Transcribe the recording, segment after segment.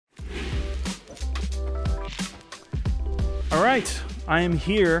All right, I am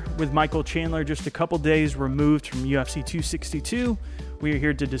here with Michael Chandler, just a couple days removed from UFC 262. We are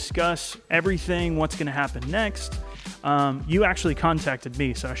here to discuss everything, what's going to happen next. You actually contacted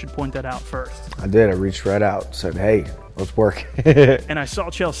me, so I should point that out first. I did. I reached right out, said, hey, let's work. And I saw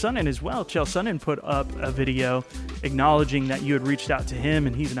Chael Sonnen as well. Chael Sonnen put up a video acknowledging that you had reached out to him,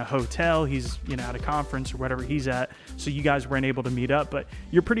 and he's in a hotel. He's at a conference or whatever he's at, so you guys weren't able to meet up. But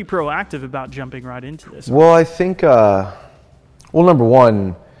you're pretty proactive about jumping right into this. Well, I think, number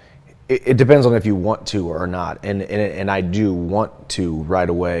one, it depends on if you want to or not. And I do want to right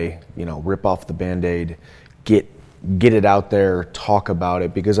away, rip off the Band-Aid, get it out there, talk about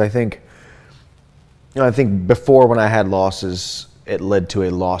it, because I think before, when I had losses, it led to a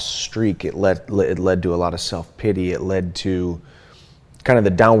loss streak. It led to a lot of self-pity. It led to kind of the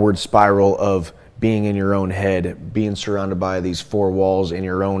downward spiral of being in your own head, being surrounded by these four walls in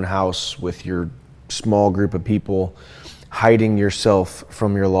your own house with your small group of people, hiding yourself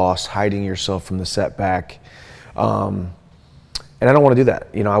from your loss, hiding yourself from the setback. And I don't want to do that.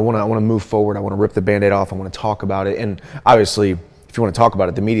 I want to move forward. I want to rip the Band-Aid off. I want to talk about it. And obviously, if you want to talk about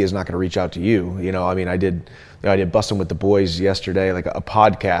it, the media is not going to reach out to you. I did Bustin' with the Boys yesterday, like a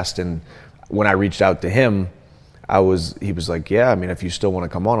podcast. And when I reached out to him, he was like, yeah, if you still want to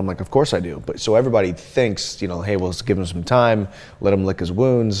come on, I'm like, of course I do. But so everybody thinks, hey, well, let's give him some time, let him lick his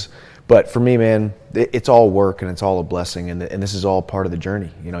wounds. But for me, man, it's all work and it's all a blessing. And this is all part of the journey.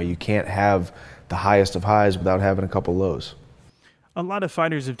 You can't have the highest of highs without having a couple lows. A lot of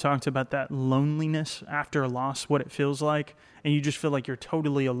fighters have talked about that loneliness after a loss, what it feels like, and you just feel like you're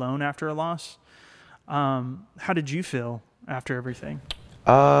totally alone after a loss. How did you feel after everything?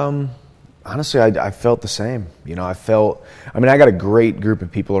 Honestly, I felt the same. I got a great group of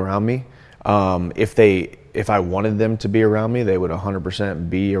people around me. If I wanted them to be around me, they would 100%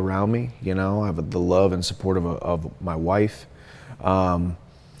 be around me. I have the love and support of my wife. I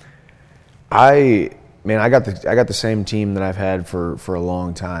got the same team that I've had for a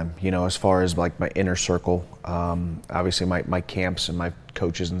long time, as far as like my inner circle. Obviously my camps and my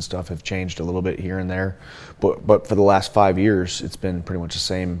coaches and stuff have changed a little bit here and there, but for the last 5 years, it's been pretty much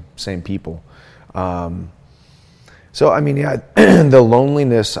the same people. The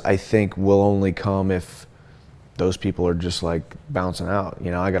loneliness, I think, will only come if those people are just like bouncing out.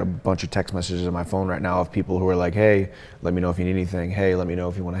 I got a bunch of text messages on my phone right now of people who are like, hey, let me know if you need anything. Hey, let me know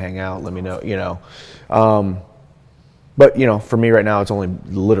if you want to hang out. Let me know, But, for me right now, it's only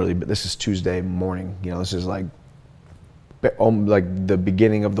literally, but this is Tuesday morning. This is like the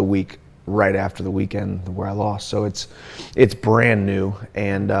beginning of the week right after the weekend where I lost. So it's brand new.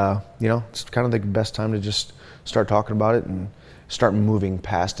 And, it's kind of the best time to just start talking about it and start moving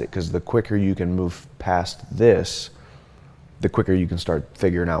past it, because the quicker you can move past this, the quicker you can start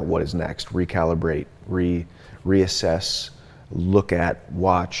figuring out what is next, recalibrate, reassess, look at,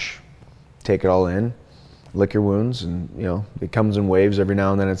 watch, take it all in, lick your wounds, and it comes in waves every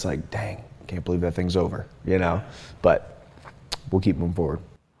now and then. It's like, dang, can't believe that thing's over, but we'll keep moving forward.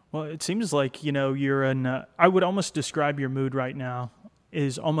 Well, it seems like, you're I would almost describe your mood right now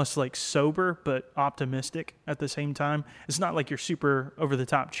is almost like sober but optimistic at the same time. It's not like you're super over the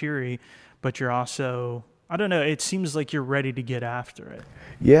top cheery, but you're also, I don't know, it seems like you're ready to get after it.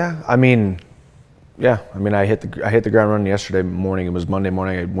 Yeah, I hit the ground running yesterday morning. It was Monday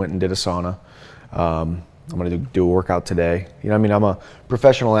morning. I went and did a sauna. I'm going to do a workout today. I'm a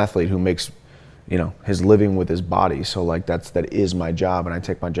professional athlete who makes, his living with his body. So like that is my job, and I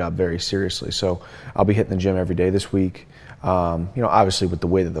take my job very seriously. So I'll be hitting the gym every day this week. Obviously with the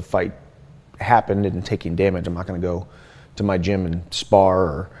way that the fight happened and taking damage, I'm not going to go to my gym and spar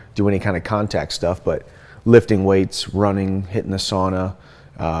or do any kind of contact stuff, but lifting weights, running, hitting the sauna.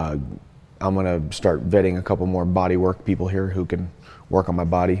 I'm going to start vetting a couple more body work people here who can work on my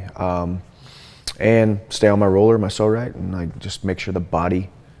body, and stay on my roller, my Sorite, and I just make sure the body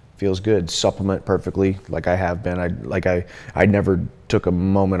feels good. Supplement perfectly, like I have been. I never took a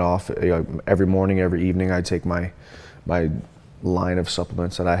moment off. Every morning, every evening, I take my line of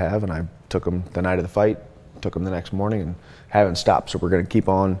supplements that I have, and I took them the night of the fight, took them the next morning, and haven't stopped. So we're going to keep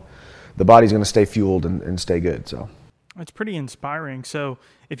on. The body's going to stay fueled and stay good. So it's pretty inspiring. So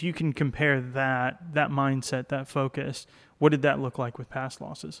if you can compare that mindset, that focus, what did that look like with past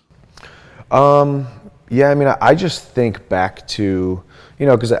losses? I just think back to,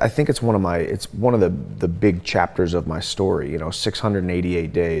 because I think it's one of the big chapters of my story.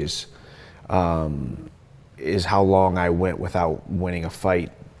 688 days is how long I went without winning a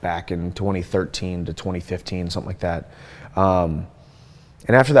fight back in 2013 to 2015, something like that. And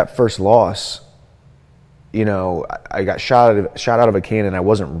after that first loss, I got shot out of a cannon. I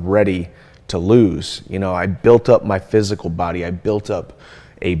wasn't ready to lose. You know, I built up my physical body. I built up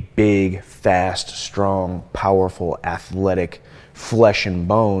a big, fast, strong, powerful, athletic flesh and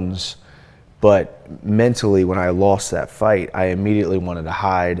bones. But mentally, when I lost that fight, I immediately wanted to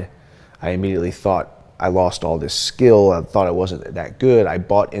hide. I immediately thought I lost all this skill. I thought I wasn't that good. I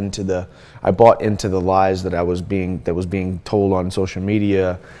bought into the lies that was being told on social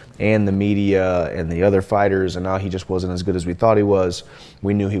media and the media and the other fighters, and now he just wasn't as good as we thought he was.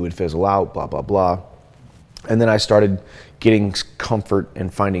 We knew he would fizzle out, blah, blah, blah. And then I started getting comfort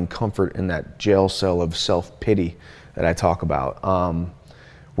and finding comfort in that jail cell of self-pity that I talk about.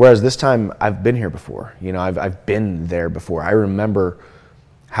 Whereas this time, I've been here before. You know, I've been there before. I remember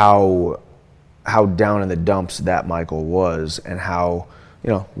how down in the dumps that Michael was, and how, you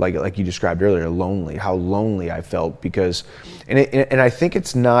know, like you described earlier, lonely. How lonely I felt because, and I think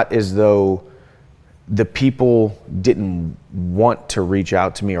it's not as though the people didn't want to reach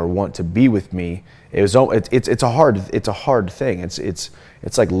out to me or want to be with me. It's a hard thing.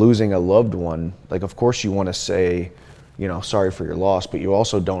 It's like losing a loved one. Like, of course you want to say, you know, sorry for your loss, but you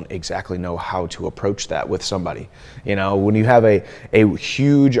also don't exactly know how to approach that with somebody. You know, when you have a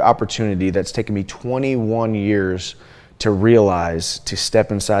huge opportunity that's taken me 21 years to realize, to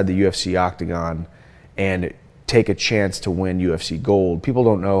step inside the UFC octagon and take a chance to win UFC gold, people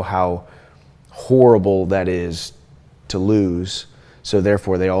don't know how horrible that is to lose. So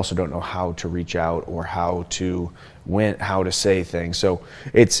therefore, they also don't know how to reach out or how to win, how to say things. So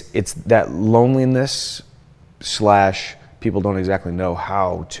it's that loneliness / people don't exactly know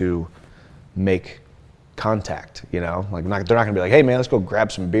how to make contact, you know, like they're not gonna be like, hey man, let's go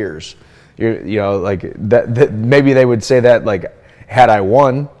grab some beers. You know, like that maybe they would say that like had I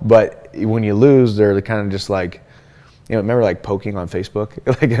won, but when you lose, they're kind of just like, you know, remember like poking on Facebook?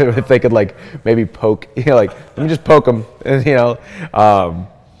 Like if they could like maybe poke, you know, like let me just poke them, you know.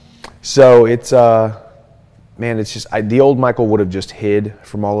 So it's man, it's just the old Michael would have just hid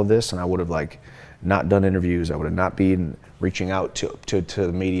from all of this, and I would have like not done interviews. I would have not been reaching out to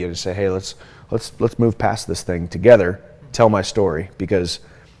the media to say, hey, let's move past this thing together, tell my story, because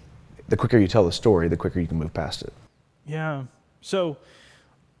the quicker you tell the story, the quicker you can move past it. Yeah. So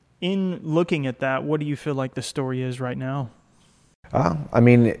in looking at that, what do you feel like the story is right now? I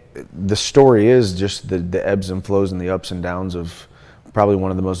mean, the story is just the ebbs and flows and the ups and downs of probably one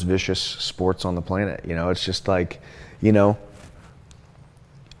of the most vicious sports on the planet. You know, it's just like, you know,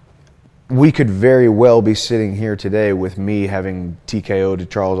 we could very well be sitting here today with me having TKO to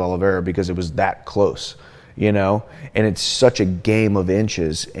Charles Oliveira because it was that close, you know, and it's such a game of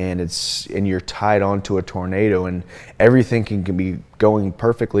inches, and you're tied onto a tornado, and everything can be going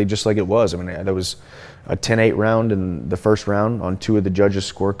perfectly just like it was. I mean, there was a 10-8 round in the first round on 2 of the judges'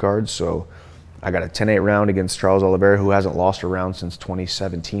 scorecards, so I got a 10-8 round against Charles Oliveira, who hasn't lost a round since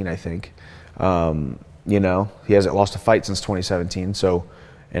 2017, I think. You know, he hasn't lost a fight since 2017, so.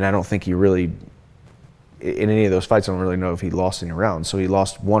 And I don't think he really, in any of those fights, I don't really know if he lost any rounds. So he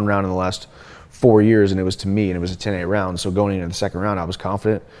lost 1 round in the last 4 years, and it was to me, and it was a 10-8 round. So going into the second round, I was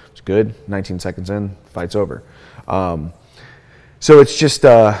confident. It was good. 19 seconds in, fight's over. So it's just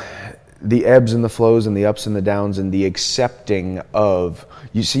the ebbs and the flows and the ups and the downs and the accepting of,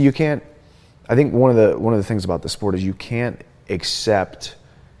 you see, you can't, I think one of the things about the sport is you can't accept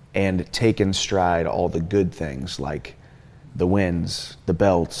and take in stride all the good things, like the wins, the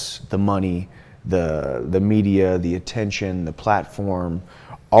belts, the money, the media, the attention, the platform,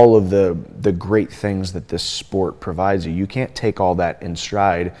 all of the great things that this sport provides you. You can't take all that in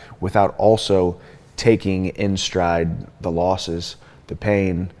stride without also taking in stride the losses, the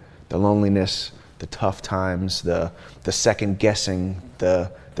pain, the loneliness, the tough times, the second guessing,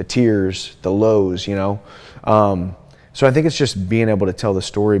 the tears, the lows, you know. So I think it's just being able to tell the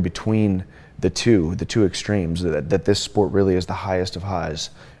story between the two extremes, that this sport really is the highest of highs,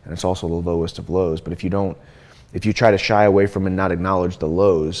 and it's also the lowest of lows. But if you try to shy away from and not acknowledge the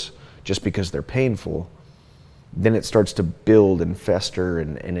lows just because they're painful, then it starts to build and fester,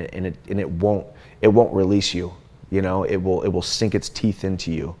 and it won't release you. You know, it will sink its teeth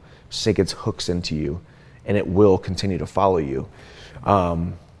into you, sink its hooks into you, and it will continue to follow you.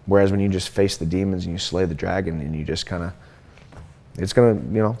 Whereas when you just face the demons and you slay the dragon, and you just kind of, it's gonna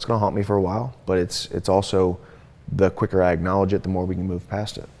haunt me for a while, but it's also, the quicker I acknowledge it, the more we can move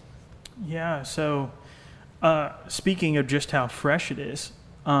past it. Yeah. So, speaking of just how fresh it is,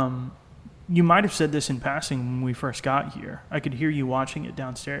 you might have said this in passing when we first got here. I could hear you watching it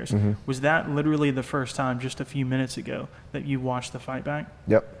downstairs. Mm-hmm. Was that literally the first time, just a few minutes ago, that you watched the fight back?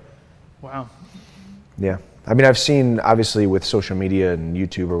 Yep. Wow. Yeah. I mean, I've seen, obviously, with social media and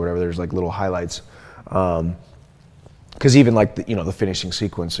YouTube or whatever, there's like little highlights. because even like the finishing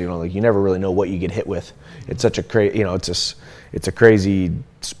sequence, like you never really know what you get hit with. It's such a it's a crazy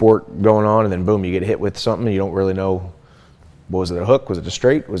sport going on, and then boom, you get hit with something and you don't really know. Was it a hook? Was it a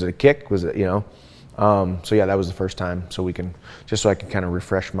straight? Was it a kick? Was it So yeah, that was the first time. So I can kind of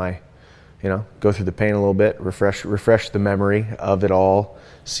refresh my, go through the pain a little bit, refresh the memory of it all,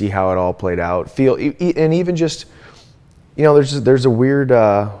 see how it all played out, and even just, there's a weird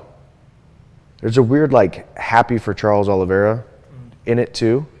like happy for Charles Oliveira in it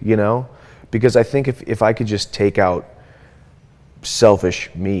too, because I think if I could just take out selfish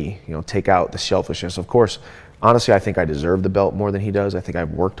me, take out the selfishness. Of course, honestly, I think I deserve the belt more than he does. I think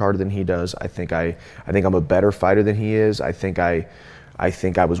I've worked harder than he does. I think I'm a better fighter than he is. I think I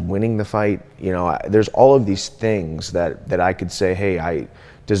was winning the fight. There's all of these things that I could say, hey, I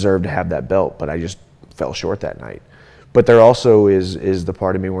deserve to have that belt, but I just fell short that night. But there also is the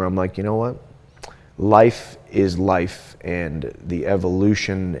part of me where I'm like, you know what? Life is life, and the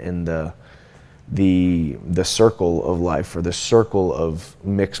evolution and the circle of life, or the circle of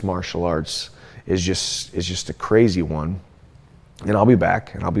mixed martial arts, is just a crazy one. And I'll be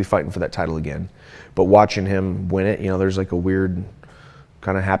back, and I'll be fighting for that title again. But watching him win it, there's like a weird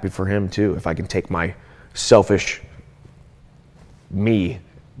kind of happy for him too. If I can take my selfish me,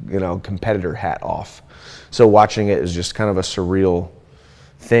 competitor hat off. So watching it is just kind of a surreal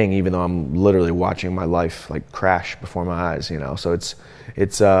thing, even though I'm literally watching my life like crash before my eyes, So it's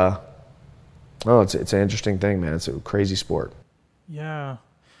an interesting thing, man. It's a crazy sport. Yeah.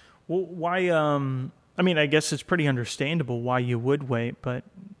 Well, why, I guess it's pretty understandable why you would wait, but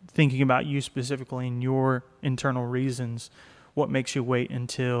thinking about you specifically and your internal reasons, what makes you wait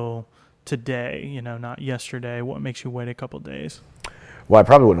until today, not yesterday? What makes you wait a couple days? Well, I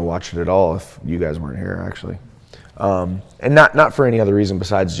probably wouldn't have watched it at all if you guys weren't here, actually. And not for any other reason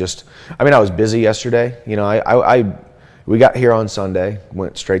besides just, I was busy yesterday. We got here on Sunday,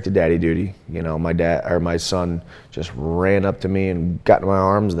 went straight to daddy duty. My son just ran up to me and got in my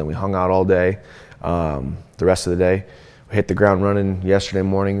arms, and then we hung out all day. The rest of the day, we hit the ground running yesterday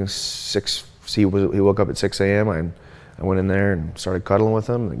morning. He woke up at 6 a.m. I went in there and started cuddling with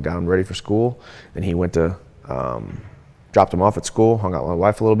him and got him ready for school. Then he went to, dropped him off at school, hung out with my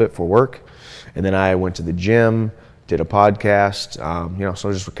wife a little bit for work. And then I went to the gym, did a podcast,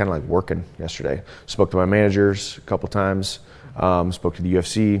 so just kind of like working yesterday. Spoke to my managers a couple times, spoke to the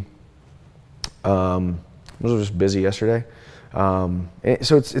UFC. I was just busy yesterday.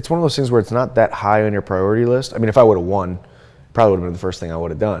 So it's one of those things where it's not that high on your priority list. If I would have won, probably would have been the first thing I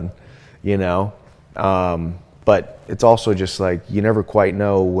would have done, But it's also just like you never quite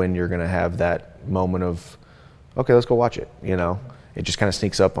know when you're going to have that moment of, okay, let's go watch it, It just kind of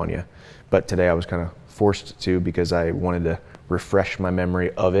sneaks up on you. But today I was kind of forced to, because I wanted to refresh my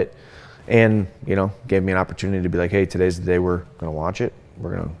memory of it, and gave me an opportunity to be like, hey, today's the day we're going to watch it,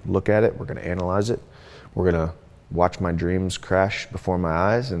 we're going to look at it, we're going to analyze it, we're going to watch my dreams crash before my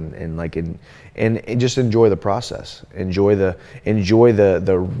eyes, and just enjoy the process, enjoy the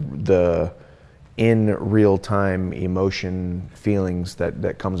in real time emotion feelings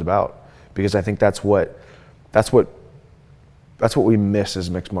that comes about, because I think that's what we miss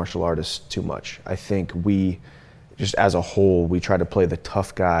as mixed martial artists too much. I think we, just as a whole, we try to play the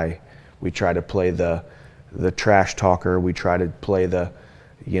tough guy. We try to play the trash talker. We try to play the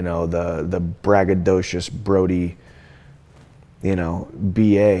braggadocious Brody,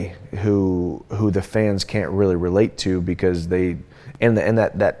 BA who the fans can't really relate to, because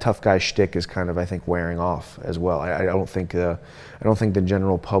that tough guy shtick is kind of, I think, wearing off as well. I don't think the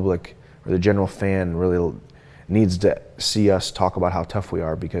general public or the general fan really needs to see us talk about how tough we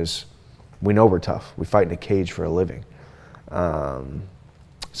are, because we know we're tough. We fight in a cage for a living.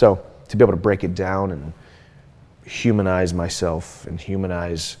 So to be able to break it down and humanize myself and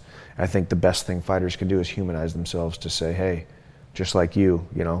I think the best thing fighters can do is humanize themselves, to say, hey, just like you,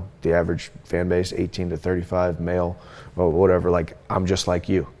 the average fan base, 18 to 35, male, or whatever, like, I'm just like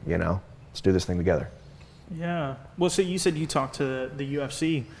you, let's do this thing together. Yeah. Well, so you said you talked to the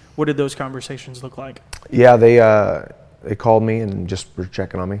UFC. What did those conversations look like? Yeah, they called me and just were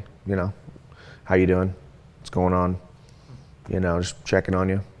checking on me, how you doing? What's going on? Just checking on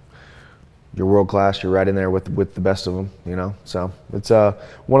you. You're world class. You're right in there with the best of them, So it's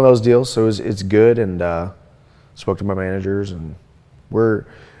one of those deals. So it's good, and spoke to my managers, and we're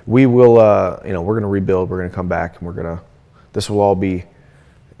going to rebuild. We're going to come back, and this will all be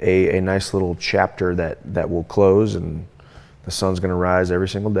a nice little chapter that will close, and the sun's going to rise every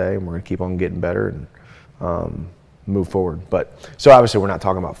single day, and we're going to keep on getting better and move forward. But so obviously we're not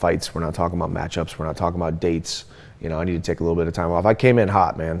talking about fights. We're not talking about matchups. We're not talking about dates. I need to take a little bit of time off. I came in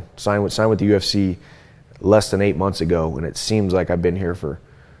hot, man. Signed with the UFC less than 8 months ago, and it seems like I've been here for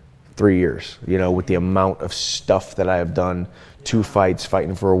 3 years, with the amount of stuff that I have done, 2 fights,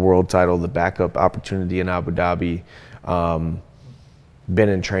 fighting for a world title, the backup opportunity in Abu Dhabi, been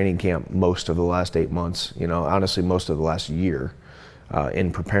in training camp most of the last 8 months, honestly, most of the last year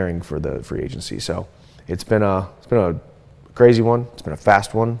in preparing for the free agency. So it's been a crazy one. It's been a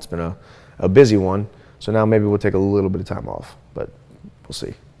fast one. It's been a busy one. So now maybe we'll take a little bit of time off, but we'll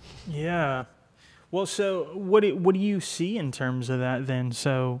see. Yeah. Well, so what do you see in terms of that then?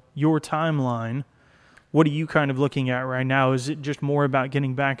 So your timeline, what are you kind of looking at right now? Is it just more about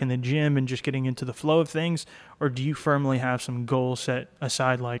getting back in the gym and just getting into the flow of things? Or do you firmly have some goals set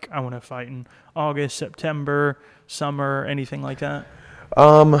aside, like I want to fight in August, September, summer, anything like that?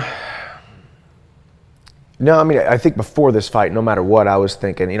 No, I mean, I think before this fight, no matter what, I was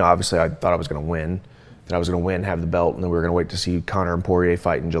thinking, obviously I thought I was going to win. That I was going to win, have the belt, and then we were going to wait to see Conor and Poirier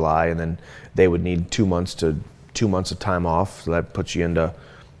fight in July, and then they would need 2 months of time off, so that puts you into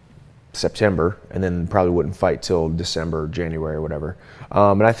September, and then probably wouldn't fight till December, January, or whatever.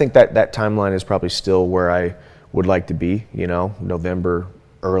 And I think that timeline is probably still where I would like to be, November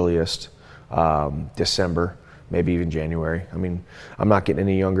earliest, December, maybe even January. I mean, I'm not getting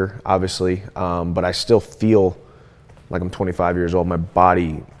any younger, obviously, but I still feel like I'm 25 years old. My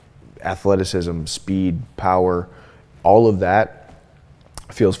body, athleticism, speed, power, all of that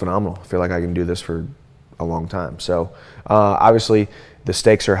feels phenomenal. I feel like I can do this for a long time. So obviously the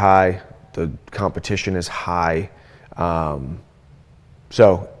stakes are high, the competition is high.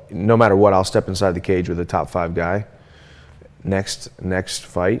 So no matter what, I'll step inside the cage with a top 5 guy. Next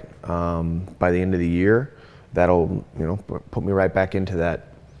fight, by the end of the year, that'll put me right back into that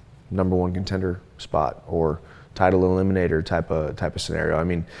number 1 contender spot or title eliminator type of scenario. I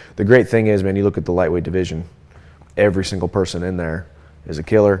mean, the great thing is, man, you look at the lightweight division, every single person in there is a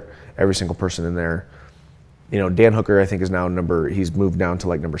killer. Every single person in there, Dan Hooker, I think, is now he's moved down to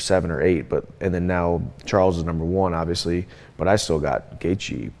like number 7 or 8, and then now Charles is number 1, obviously, but I still got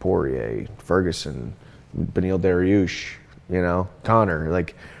Gaethje, Poirier, Ferguson, Beneil Dariush, Conor,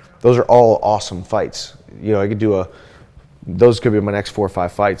 like those are all awesome fights. I could do those could be my next 4 or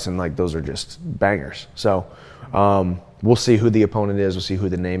 5 fights, and like those are just bangers. So we'll see who the opponent is, we'll see who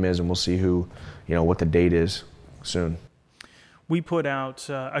the name is, and we'll see who, what the date is soon. We put out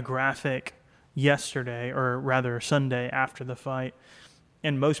a graphic yesterday, or rather Sunday after the fight,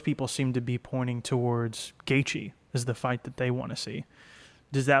 and most people seem to be pointing towards Gaethje as the fight that they want to see.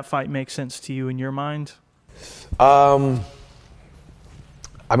 Does that fight make sense to you in your mind? I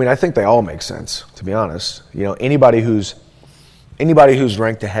mean, I think they all make sense, to be honest. Anybody who's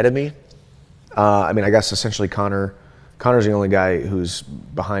ranked ahead of me. I mean, I guess essentially Connor's the only guy who's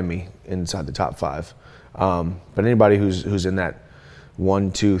behind me inside the top 5. But anybody who's in that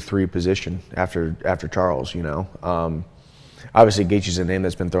 1, 2, 3 position after Charles, obviously Gaethje's a name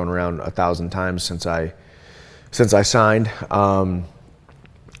that's been thrown around 1,000 times since I signed.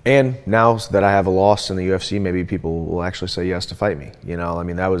 And now that I have a loss in the UFC, maybe people will actually say yes to fight me. I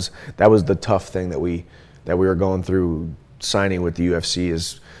mean, that was the tough thing that we were going through signing with the UFC,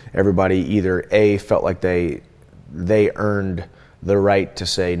 is everybody either A, felt like they earned the right to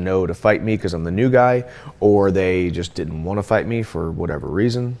say no to fight me because I'm the new guy, or they just didn't want to fight me for whatever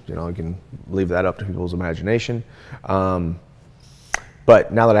reason. I can leave that up to people's imagination.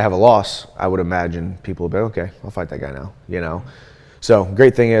 But now that I have a loss, I would imagine people will be, okay, I'll fight that guy now, So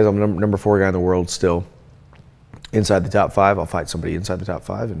great thing is I'm number 4 guy in the world still. Inside the top 5, I'll fight somebody inside the top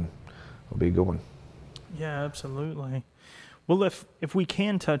 5, and it'll be a good one. Yeah, absolutely. Well, if we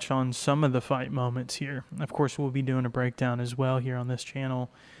can touch on some of the fight moments here, of course we'll be doing a breakdown as well here on this channel,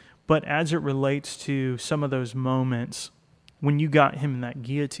 but as it relates to some of those moments when you got him in that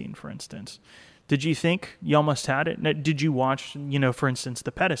guillotine, for instance, did you think you almost had it? Did you watch, for instance,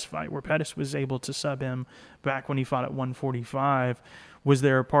 the Pettis fight where Pettis was able to sub him back when he fought at 145? Was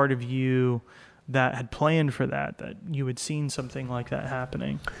there a part of you that had planned for that you had seen something like that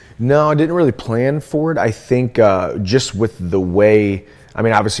happening? No, I didn't really plan for it. I think just with the way, I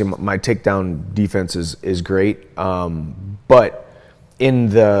mean, obviously my takedown defense is great, but in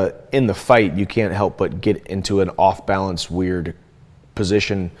the fight, you can't help but get into an off-balance, weird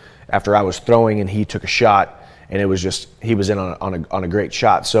position after I was throwing and he took a shot, and it was just, he was in on a great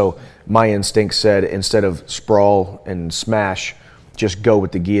shot. So my instinct said, instead of sprawl and smash, just go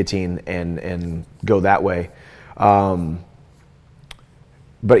with the guillotine and go that way. But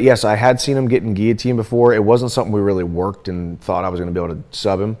yes, I had seen him getting guillotine before. It wasn't something we really worked and thought I was going to be able to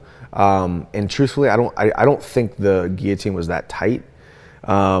sub him. And truthfully, I don't think the guillotine was that tight.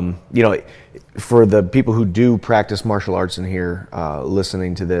 For the people who do practice martial arts in here,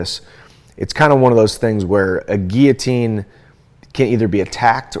 listening to this, it's kind of one of those things where a guillotine can either be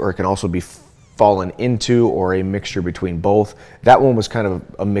attacked or it can also be fallen into, or a mixture between both. That one was kind of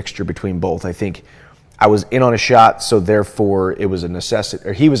a mixture between both. I think I was in on a shot, so therefore it was a necessity,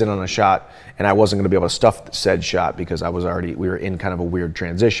 or he was in on a shot, and I wasn't going to be able to stuff said shot because we were in kind of a weird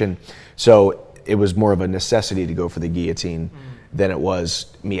transition. So it was more of a necessity to go for the guillotine than it was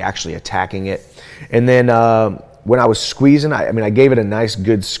me actually attacking it. And then when I was squeezing, I gave it a nice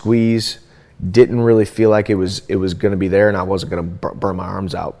good squeeze. Didn't really feel like it was going to be there, and I wasn't going to burn my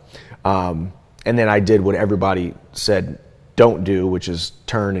arms out. And then I did what everybody said don't do, which is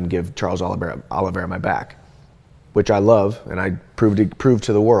turn and give Charles Oliveira my back, which I love, and I proved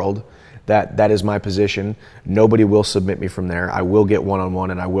to the world that is my position. Nobody will submit me from there. I will get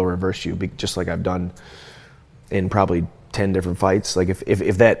one-on-one, and I will reverse you, just like I've done in probably 10 different fights. Like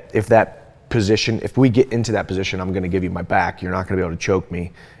if that position, if we get into that position, I'm going to give you my back. You're not going to be able to choke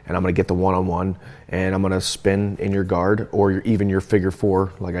me, and I'm going to get the one-on-one, and I'm going to spin in your guard or even your figure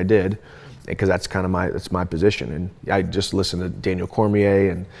four like I did, because that's kind of my position. And I just listened to Daniel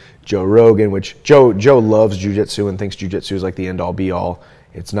Cormier and Joe Rogan, which Joe loves jiu-jitsu and thinks jiu-jitsu is like the end-all be-all.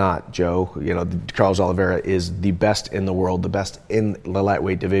 It's not, Joe. Charles Oliveira is the best in the world, the best in the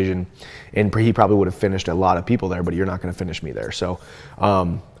lightweight division, and he probably would have finished a lot of people there, but you're not going to finish me there. So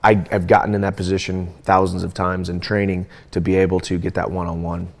I've gotten in that position thousands of times in training to be able to get that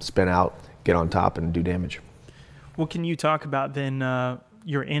one-on-one, spin out, get on top, and do damage. Well, can you talk about then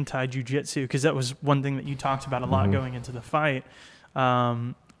your anti-jiu-jitsu? Because that was one thing that you talked about a lot going into the fight.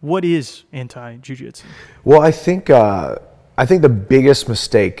 What is anti-jiu-jitsu? Well, I think the biggest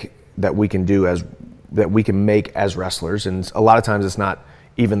mistake that we can make as wrestlers, and a lot of times it's not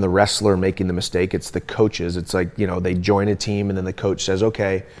even the wrestler making the mistake, it's the coaches. It's like, they join a team and then the coach says,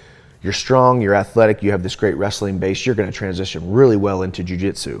 okay, you're strong, you're athletic, you have this great wrestling base, you're going to transition really well into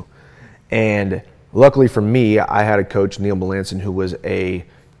jiu-jitsu. And luckily for me, I had a coach, Neil Melanson, who was a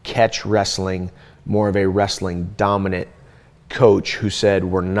catch wrestling, more of a wrestling dominant coach, who said,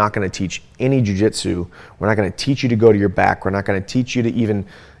 we're not going to teach any jiu-jitsu. We're not going to teach you to go to your back. We're not going to teach you to even,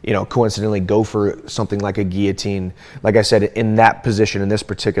 coincidentally go for something like a guillotine. Like I said, in that position, in this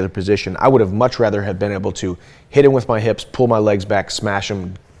particular position, I would have much rather have been able to hit him with my hips, pull my legs back, smash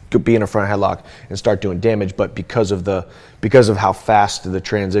him, be in a front headlock and start doing damage. But because of how fast the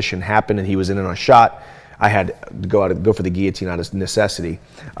transition happened and he was in on a shot, I had to go for the guillotine out of necessity.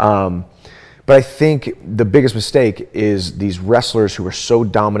 But I think the biggest mistake is these wrestlers who are so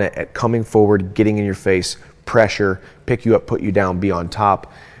dominant at coming forward, getting in your face, pressure, pick you up, put you down, be on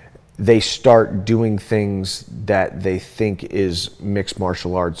top. They start doing things that they think is mixed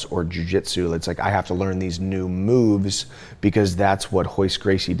martial arts or jiu-jitsu. It's like, I have to learn these new moves because that's what Royce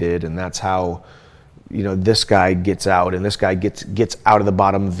Gracie did, and that's how, this guy gets out, and this guy gets out of the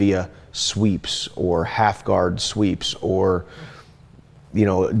bottom via sweeps or half guard sweeps or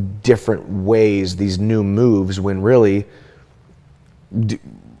different ways, these new moves, when really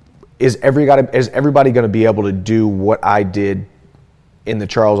is everybody going to be able to do what I did in the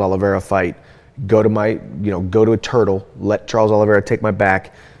Charles Oliveira fight? Go to a turtle, let Charles Oliveira take my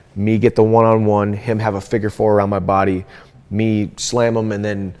back, me get the one-on-one, him have a figure four around my body, me slam him and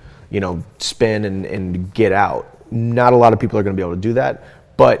then, spin and get out. Not a lot of people are going to be able to do that,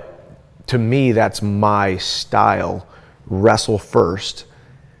 but to me, that's my style. Wrestle first,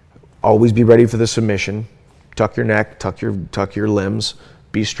 always be ready for the submission, tuck your neck, tuck your limbs,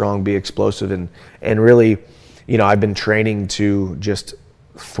 be strong, be explosive, and really, I've been training to just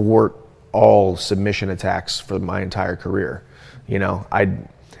thwart all submission attacks for my entire career.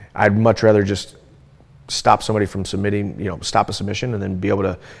 I'd much rather just stop somebody from submitting, stop a submission, and then be able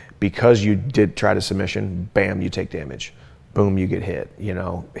to, because you did try to submission, bam, you take damage. Boom, you get hit.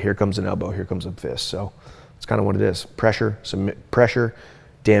 Here comes an elbow, here comes a fist. So it's kind of what it is. Pressure,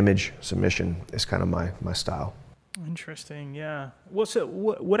 damage, submission is kind of my style. Interesting, yeah. Well, so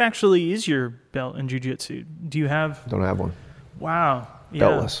what actually is your belt in jiu-jitsu? Do you have? Don't have one. Wow. Yeah.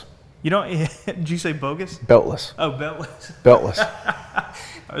 Beltless. Did you say bogus? Beltless. Oh, beltless. Beltless.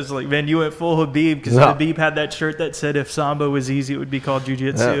 I was like, man, you went full Habib, because Habib had that shirt that said if Sambo was easy, it would be called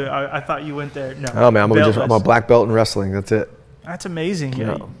jiu-jitsu. Yeah. I thought you went there. No. Oh, man, I'm a black belt in wrestling. That's it. That's amazing.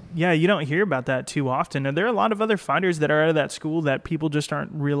 Yeah, you don't hear about that too often. And there are a lot of other fighters that are out of that school that people just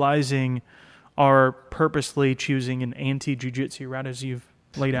aren't realizing are purposely choosing an anti-jiu-jitsu route, as you've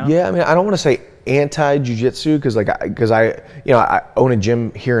laid out. Yeah, I don't want to say anti-jiu-jitsu because I own a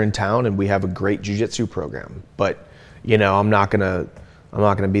gym here in town and we have a great jiu-jitsu program. But I'm not gonna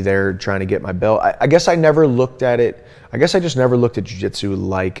be there trying to get my belt. I guess I never looked at it. I guess I just never looked at jiu-jitsu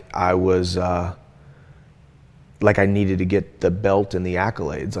like I was like I needed to get the belt and the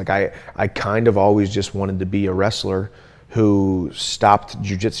accolades. Like I kind of always just wanted to be a wrestler who stopped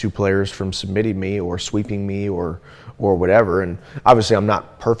jiu-jitsu players from submitting me or sweeping me or whatever. And obviously I'm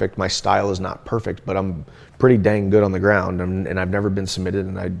not perfect. My style is not perfect, but I'm pretty dang good on the ground. And I've never been submitted.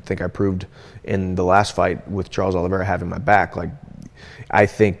 And I think I proved in the last fight with Charles Oliveira having my back. Like, I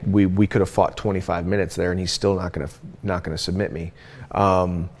think we could have fought 25 minutes there, and he's still not gonna submit me.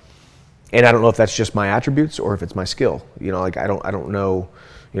 And I don't know if that's just my attributes or if it's my skill. You know, like I don't know.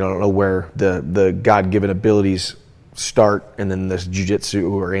 You know, I don't know where the God-given abilities start and then this jiu-jitsu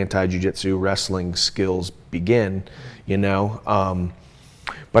or anti-jiu-jitsu wrestling skills begin. You know,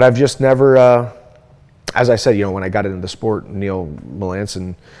 but I've just never. As I said, you know, when I got into the sport, Neil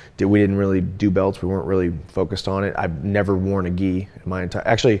Melanson, we didn't really do belts. We weren't really focused on it. I've never worn a gi in my entire.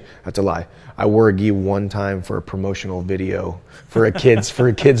 Actually, that's a lie. I wore a gi one time for a promotional video for a kids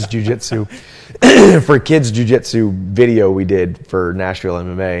jiu-jitsu for a kids jiu-jitsu video we did for Nashville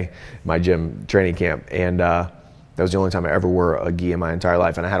MMA, my gym training camp, and that was the only time I ever wore a gi in my entire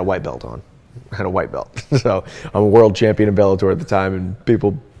life. And I had a white belt on. I had a white belt, so I'm a world champion in Bellator at the time, and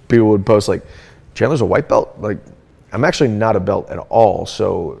people would post like, Chandler's a white belt? Like, I'm actually not a belt at all,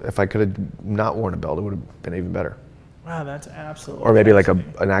 so if I could have not worn a belt, it would have been even better. Wow, that's absolutely Or maybe like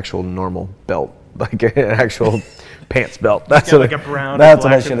an actual normal belt, like an actual pants belt. That's what like a brown. That's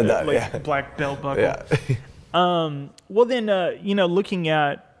what I should have done. Like yeah. Black belt buckle. Yeah. Well, then, you know, looking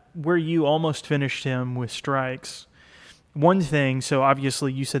at where you almost finished him with strikes, one thing, so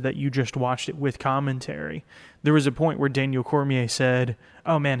obviously you said that you just watched it with commentary. There was a point where Daniel Cormier said,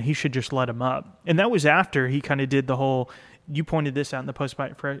 oh man, he should just let him up. And that was after he kind of did the whole, you pointed this out in the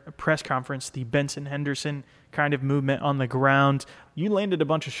post-fight press conference, the Benson Henderson kind of movement on the ground. You landed a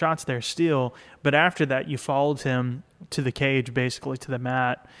bunch of shots there still, but after that you followed him to the cage, basically to the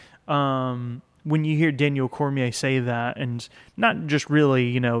mat. When you hear Daniel Cormier say that, and not just really,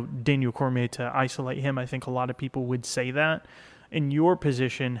 you know, Daniel Cormier to isolate him, I think a lot of people would say that. In your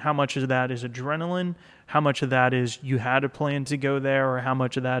position, how much of that is adrenaline? How much of that is you had a plan to go there? Or how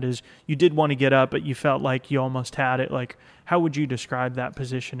much of that is you did want to get up, but you felt like you almost had it? Like, how would you describe that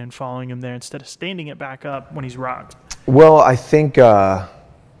position and following him there instead of standing it back up when he's rocked? Well, I think, I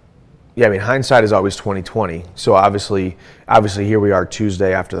mean, hindsight is always 20/20. So obviously here we are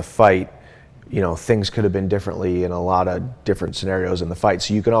Tuesday after the fight. You know, things could have been differently in a lot of different scenarios in the fight.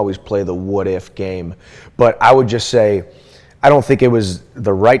 So you can always play the what-if game. But I would just say, I don't think it was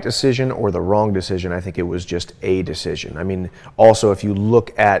the right decision or the wrong decision. I think it was just a decision. I mean, also, if you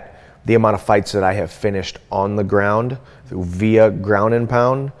look at the amount of fights that I have finished on the ground via ground and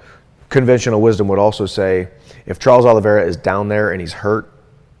pound, conventional wisdom would also say, if Charles Oliveira is down there and he's hurt,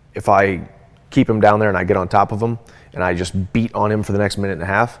 if I keep him down there and I get on top of him and I just beat on him for the next minute and a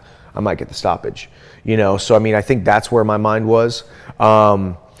half, I might get the stoppage. You know, so I mean, I think that's where my mind was.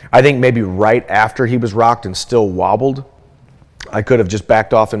 I think maybe right after he was rocked and still wobbled, I could have just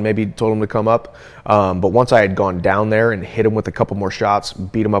backed off and maybe told him to come up. But once I had gone down there and hit him with a couple more shots,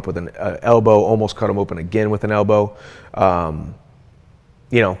 beat him up with an elbow, almost cut him open again with an elbow,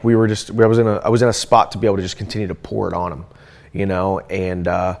 you know, I was in a spot to be able to just continue to pour it on him, you know, and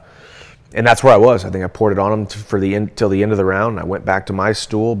that's where I was. I think I poured it on him till the end of the round. I went back to my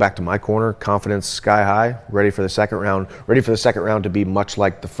stool, back to my corner, confidence sky high, ready for the second round to be much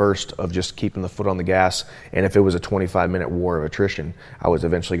like the first, of just keeping the foot on the gas. And if it was a 25-minute war of attrition, I was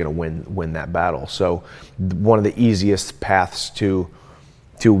eventually going to win that battle. So one of the easiest paths to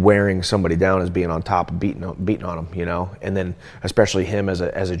wearing somebody down is being on top and beating on them, you know. And then especially him as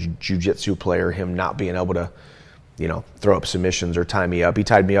a jiu-jitsu player, him not being able to, you know, throw up submissions or tie me up. He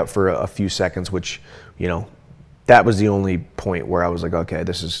tied me up for a few seconds, which, you know, that was the only point where I was like, okay,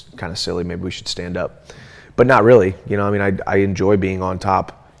 this is kind of silly. Maybe we should stand up. But not really. You know, I mean, I enjoy being on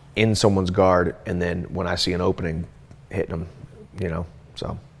top in someone's guard, and then when I see an opening, hitting them, you know,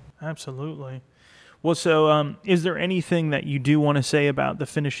 so. Absolutely. Well, so is there anything that you do want to say about the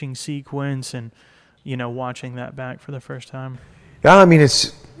finishing sequence and, you know, watching that back for the first time? Yeah, I mean,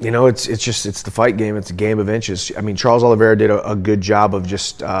 it's the fight game. It's a game of inches. I mean, Charles Oliveira did a good job of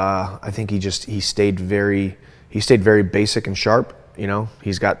just, I think he stayed very basic and sharp. You know,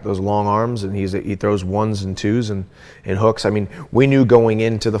 he's got those long arms, and he throws ones and twos and hooks. I mean, we knew going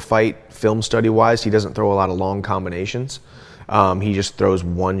into the fight, film study wise, he doesn't throw a lot of long combinations. He just throws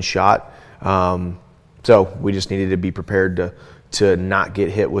one shot. So we just needed to be prepared to not get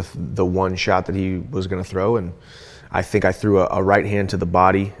hit with the one shot that he was going to throw. And I think I threw a right hand to the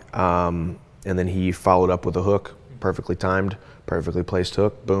body, and then he followed up with a hook, perfectly timed, perfectly placed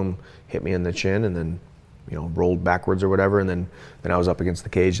hook. Boom, hit me in the chin, and then rolled backwards or whatever, and then I was up against the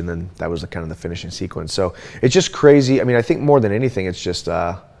cage, and then that was kind of the finishing sequence. So it's just crazy. I mean, I think more than anything, it's just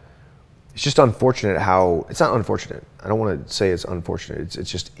unfortunate how it's not unfortunate. I don't want to say it's unfortunate.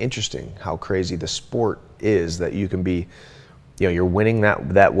 It's just interesting how crazy the sport is, that you can be, you're winning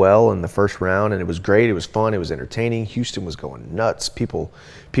that well in the first round, and it was great. It was fun. It was entertaining. Houston was going nuts. People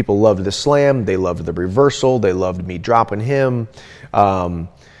loved the slam. They loved the reversal. They loved me dropping him.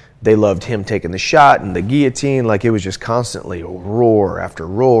 They loved him taking the shot and the guillotine. Like, it was just constantly roar after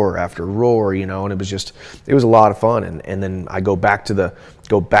roar after roar, and it was a lot of fun. And then I go back to the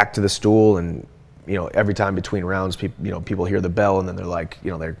stool, and every time between rounds, people hear the bell, and then they're like,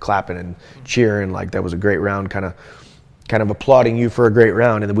 they're clapping and cheering, like that was a great round, kind of applauding you for a great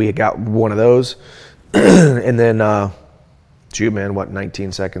round. And then we got one of those, and then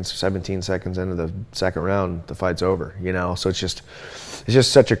 19 seconds, 17 seconds into the second round, the fight's over. So it's just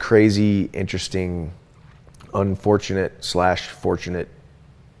such a crazy, interesting, unfortunate / fortunate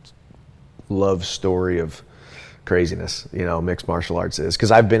love story of craziness, mixed martial arts is.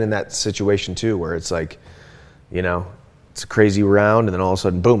 Because I've been in that situation too, where it's like, it's a crazy round, and then all of a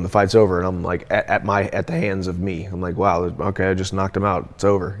sudden, boom, the fight's over, and I'm like at the hands of me. I'm like, wow, okay, I just knocked him out. It's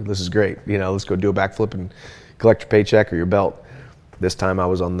over. This is great. Let's go do a backflip and collect your paycheck or your belt. This time I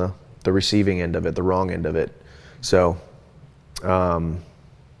was on the receiving end of it, the wrong end of it. So,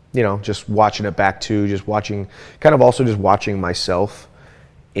 just watching it back too, just watching myself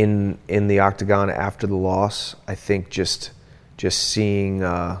in the octagon after the loss. I think just seeing,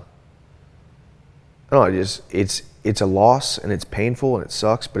 it's a loss, and it's painful and it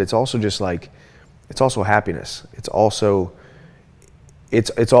sucks, but it's also just like, it's also happiness. It's also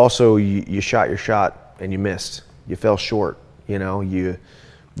you shot your shot and you missed. You fell short. You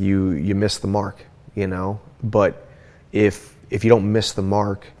missed the mark. But if you don't miss the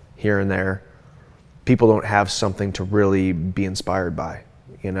mark here and there, people don't have something to really be inspired by,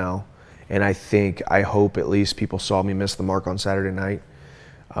 And I hope at least people saw me miss the mark on Saturday night,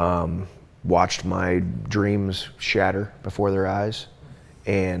 watched my dreams shatter before their eyes,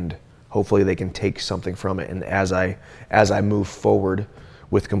 and hopefully they can take something from it. And as I move forward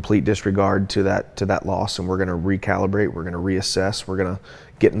with complete disregard to that loss, and we're going to recalibrate, we're going to reassess, we're going to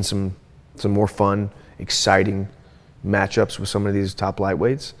get in some more fun, exciting matchups with some of these top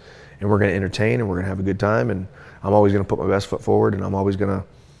lightweights, and we're going to entertain, and we're going to have a good time. And I'm always going to put my best foot forward, and I'm always going to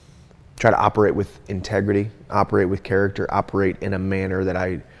try to operate with integrity, operate with character, operate in a manner that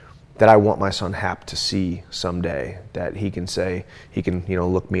I want my son Hap to see someday, that he can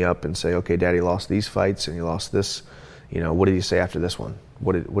look me up and say, okay, Daddy lost these fights and he lost this, what did he say after this one?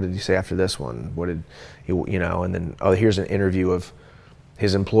 What did he say after this one? What did he, and then, oh, here's an interview of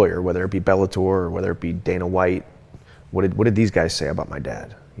his employer, whether it be Bellator or whether it be Dana White. What did these guys say about my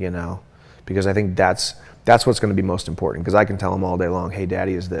dad? Because I think that's what's going to be most important, because I can tell him all day long, hey,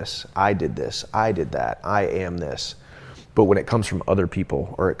 Daddy is this, I did that, I am this. But when it comes from other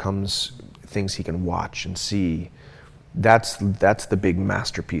people, or it comes things he can watch and see, that's the big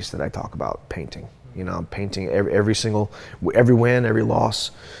masterpiece that I talk about painting. I'm painting every win, every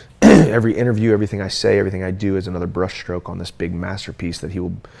loss, every interview, everything I say, everything I do is another brushstroke on this big masterpiece that he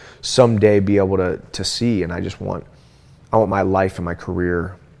will someday be able to see. And I want my life and my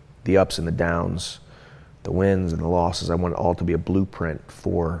career, the ups and the downs, the wins and the losses, I want it all to be a blueprint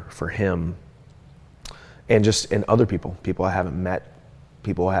for him. And other people I haven't met,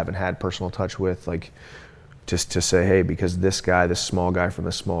 people I haven't had personal touch with, like, just to say, hey, because this small guy from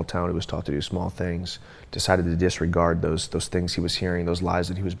this small town who was taught to do small things, decided to disregard those things he was hearing, those lies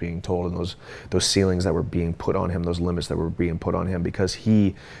that he was being told, and those ceilings that were being put on him, those limits that were being put on him, because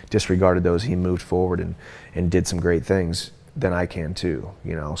he disregarded those, he moved forward and did some great things, then I can too,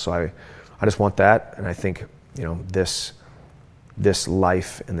 So I just want that, and I think, this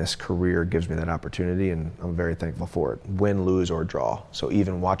life and this career gives me that opportunity, and I'm very thankful for it. Win, lose, or draw. So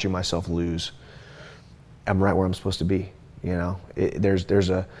even watching myself lose, I'm right where I'm supposed to be. There's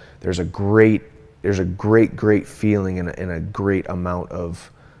a great feeling and a great amount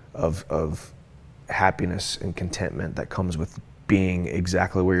of happiness and contentment that comes with being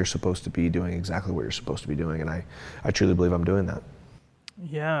exactly where you're supposed to be, doing exactly what you're supposed to be doing, and I truly believe I'm doing that.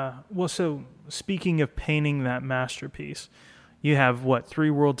 Yeah. Well, so speaking of painting that masterpiece, you have, 3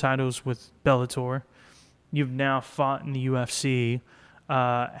 world titles with Bellator. You've now fought in the UFC,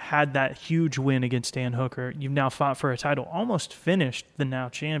 had that huge win against Dan Hooker. You've now fought for a title, almost finished the now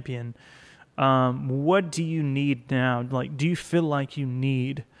champion. What do you need now? Like, do you feel like you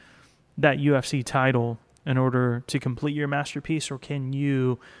need that UFC title in order to complete your masterpiece? Or can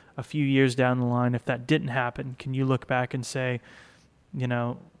you, a few years down the line, if that didn't happen, can you look back and say,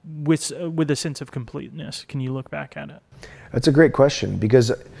 with a sense of completeness? Can you look back at it? That's a great question,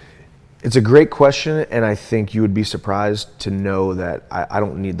 because it's a great question, and I think you would be surprised to know that I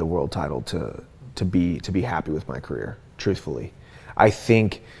don't need the world title to be happy with my career, truthfully. I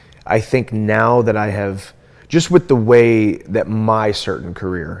think now that I have, just with the way that my certain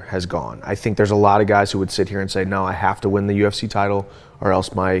career has gone, I think there's a lot of guys who would sit here and say, no, I have to win the UFC title or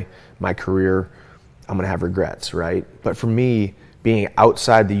else my career, I'm going to have regrets, right? But for me, being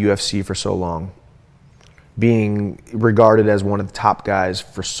outside the UFC for so long, being regarded as one of the top guys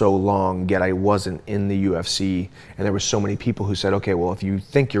for so long, yet I wasn't in the UFC, and there were so many people who said, okay, well, if you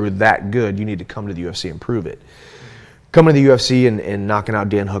think you're that good, you need to come to the UFC and prove it. Coming to the UFC and knocking out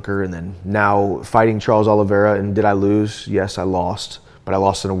Dan Hooker, and then now fighting Charles Oliveira, and did I lose? Yes, I lost, but I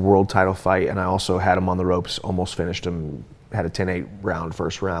lost in a world title fight, and I also had him on the ropes, almost finished him, had a 10-8 round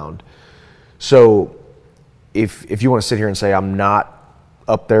first round. So if you want to sit here and say I'm not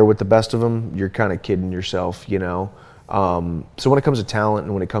up there with the best of them, you're kind of kidding yourself, So when it comes to talent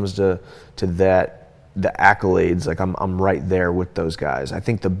and when it comes to that, the accolades, like I'm right there with those guys. I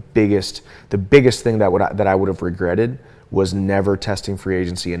think the biggest thing that I would have regretted was never testing free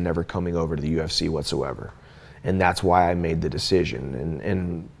agency and never coming over to the UFC whatsoever, and that's why I made the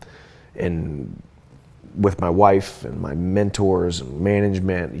decision. And with my wife and my mentors and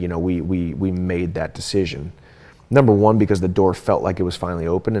management, we made that decision. Number one, because the door felt like it was finally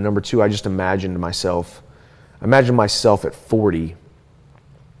open. And number two, I just imagined myself at 40,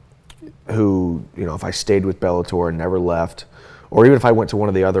 who, if I stayed with Bellator and never left, or even if I went to one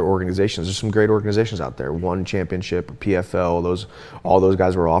of the other organizations, there's some great organizations out there, One Championship, PFL, all those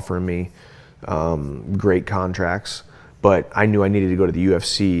guys were offering me great contracts. But I knew I needed to go to the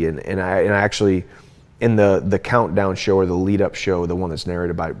UFC. And I actually, in the countdown show or the lead-up show, the one that's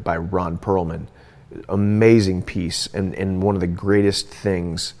narrated by Ron Perlman, amazing piece, and one of the greatest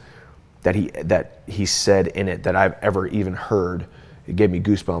things that he said in it that I've ever even heard, it gave me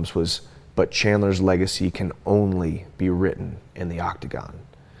goosebumps, was, but Chandler's legacy can only be written in the octagon.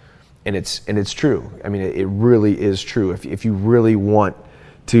 And it's true. I mean, it really is true. If you really want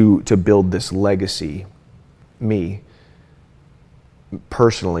to build this legacy, me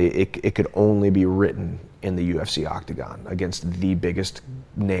personally, it could only be written in the UFC octagon against the biggest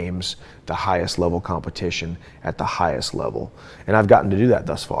names, the highest level competition at the highest level. And I've gotten to do that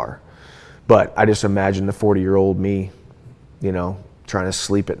thus far. But I just imagine the 40-year-old me, trying to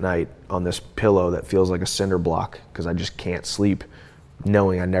sleep at night on this pillow that feels like a cinder block because I just can't sleep,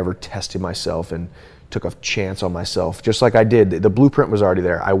 knowing I never tested myself and took a chance on myself. Just like I did, the blueprint was already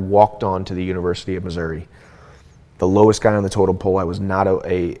there. I walked on to the University of Missouri. The lowest guy on the totem pole. I was not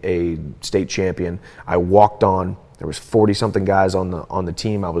a state champion. I walked on. There was 40-something guys on the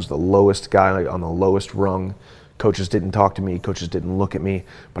team. I was the lowest guy on the lowest rung. Coaches didn't talk to me. Coaches didn't look at me.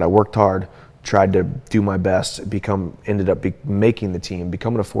 But I worked hard, tried to do my best. Ended up making the team,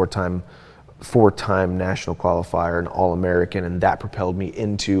 becoming a four-time national qualifier, an All-American, and that propelled me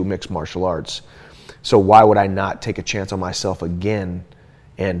into mixed martial arts. So why would I not take a chance on myself again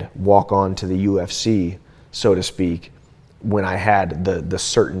and walk on to the UFC, so to speak, when I had the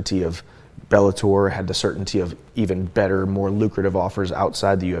certainty of Bellator, had the certainty of even better, more lucrative offers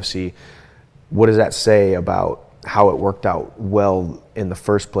outside the UFC? What does that say about how it worked out well in the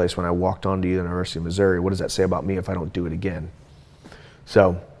first place when I walked on to the University of Missouri? What does that say about me if I don't do it again?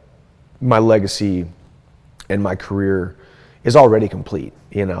 So my legacy and my career is already complete.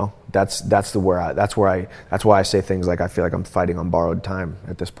 That's why I say things like I feel like I'm fighting on borrowed time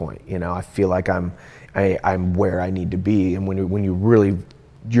at this point. I feel like I'm where I need to be. And when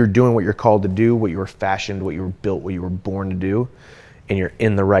you're doing what you're called to do, what you were fashioned, what you were built, what you were born to do, and you're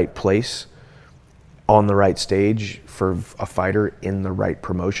in the right place, on the right stage for a fighter in the right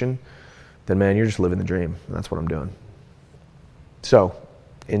promotion, then man, you're just living the dream. And that's what I'm doing. So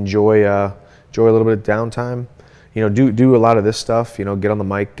enjoy a little bit of downtime. Do a lot of this stuff. Get on the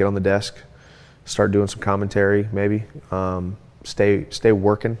mic, get on the desk, start doing some commentary, maybe. Stay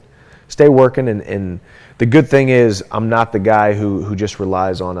working. And the good thing is I'm not the guy who just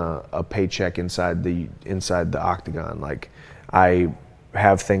relies on a paycheck inside the octagon. Like, I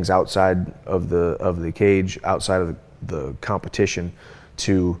have things outside of the cage, outside of the competition,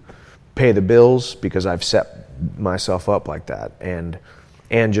 to pay the bills, because I've set myself up like that, and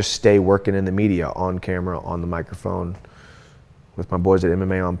just stay working in the media, on camera, on the microphone, with my boys at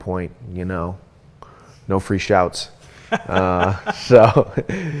MMA On Point. No free shouts. Just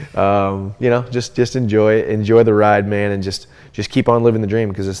enjoy the ride, man, and just keep on living the dream,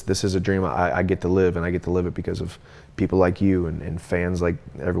 because this is a dream I get to live, and I get to live it because of people like you and fans like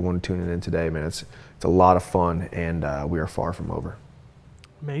everyone tuning in today, man. It's a lot of fun, and we are far from over.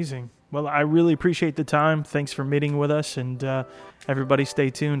 Amazing. Well, I really appreciate the time. Thanks for meeting with us, and everybody stay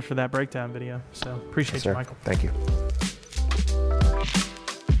tuned for that breakdown video. So appreciate you, Michael. Thank you.